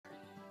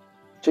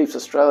Chiefs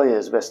Australia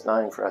is best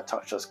known for our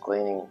touchless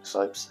cleaning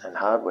soaps and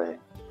hardware.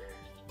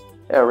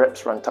 Our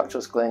reps run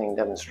touchless cleaning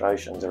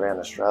demonstrations around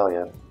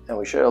Australia, and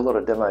we share a lot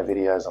of demo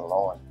videos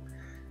online.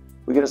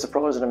 We get a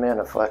surprising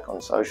amount of flack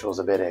on socials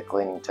about our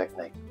cleaning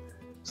technique.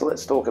 So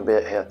let's talk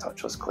about how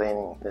touchless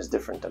cleaning is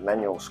different to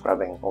manual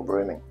scrubbing or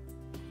brooming.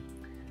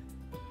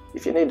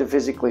 If you need to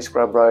physically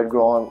scrub road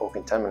grime or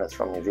contaminants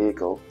from your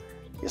vehicle,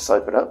 you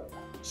soap it up,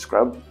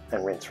 scrub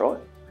and rinse,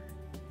 right?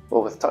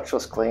 Well, with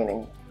touchless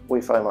cleaning, we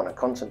foam on a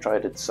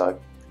concentrated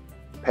soap,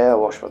 power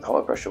wash with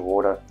high pressure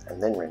water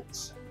and then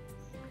rinse.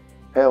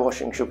 Power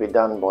washing should be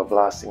done by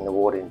blasting the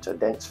water into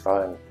dense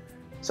foam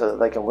so that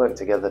they can work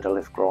together to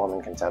lift grime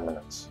and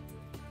contaminants.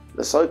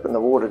 The soap and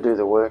the water do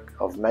the work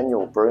of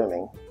manual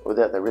brooming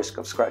without the risk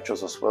of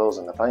scratches or swells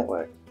in the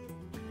paintwork.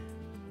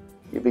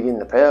 You begin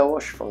the power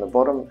wash from the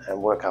bottom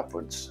and work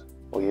upwards,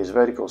 or use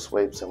vertical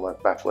sweeps and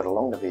work backward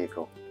along the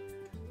vehicle.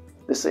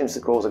 This seems to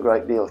cause a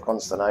great deal of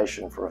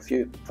consternation for a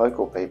few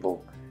vocal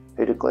people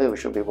who declare we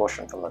should be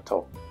washing from the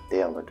top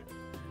downward.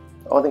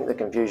 I think the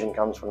confusion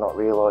comes from not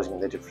realising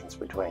the difference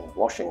between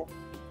washing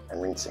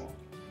and rinsing.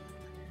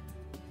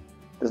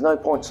 There's no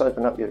point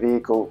soaping up your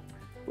vehicle,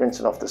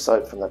 rinsing off the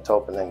soap from the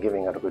top and then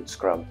giving it a good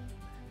scrub.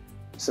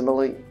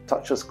 Similarly,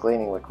 touchless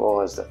cleaning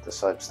requires that the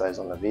soap stays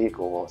on the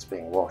vehicle while it's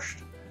being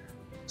washed.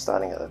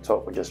 Starting at the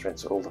top, we just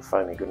rinse all the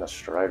foamy goodness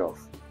straight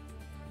off.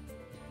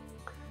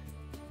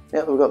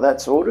 Now that we've got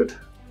that sorted,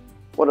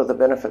 what are the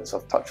benefits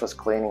of touchless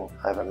cleaning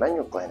over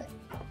manual cleaning?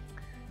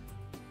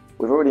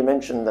 We've already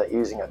mentioned that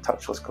using a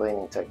touchless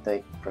cleaning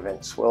technique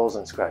prevents swells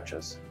and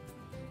scratches.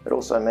 It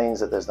also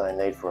means that there's no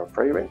need for a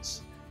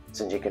pre-rinse,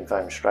 since you can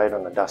foam straight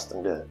on the dust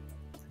and dirt.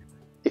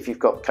 If you've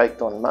got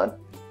caked on mud,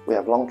 we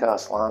have long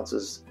cast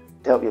lancers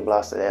to help you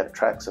blast it out of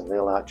tracks and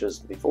wheel arches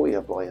before you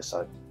apply your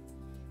soap.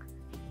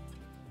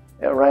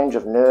 Our range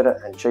of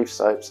Nerda and Chief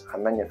soaps are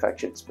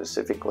manufactured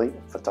specifically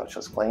for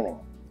touchless cleaning.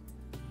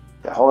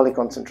 They're highly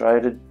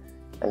concentrated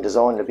and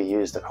designed to be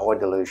used at high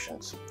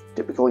dilutions,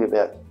 typically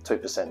about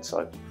 2%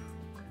 soap.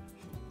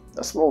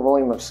 A small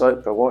volume of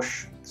soap per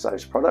wash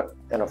saves product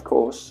and, of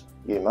course,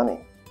 you money.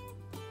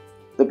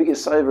 The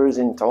biggest saver is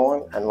in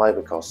time and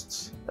labour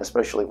costs,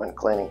 especially when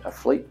cleaning a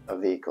fleet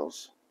of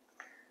vehicles.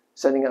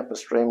 Setting up a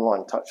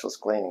streamlined touchless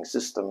cleaning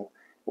system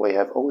where you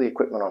have all the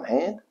equipment on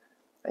hand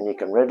and you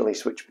can readily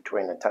switch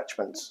between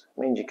attachments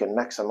means you can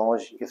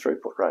maximise your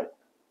throughput rate.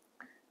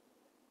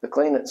 The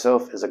clean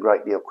itself is a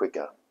great deal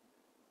quicker.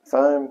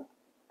 Foam,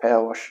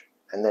 power wash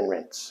and then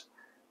rinse.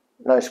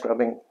 No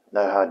scrubbing,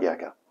 no hard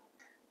yakka.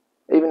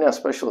 Even our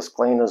specialist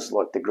cleaners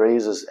like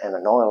degreasers and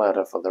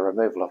annihilator for the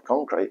removal of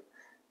concrete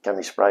can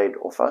be sprayed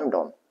or foamed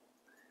on.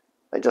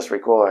 They just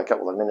require a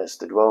couple of minutes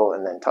to dwell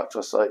and then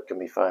touchless soap can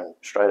be foamed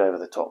straight over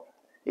the top.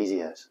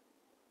 Easy as.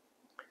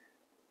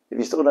 If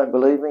you still don't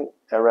believe me,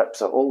 our reps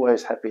are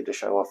always happy to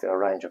show off our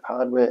range of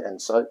hardware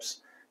and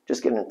soaps.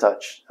 Just get in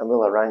touch and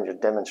we'll arrange a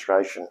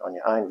demonstration on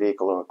your own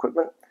vehicle or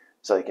equipment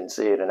so you can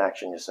see it in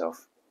action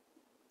yourself.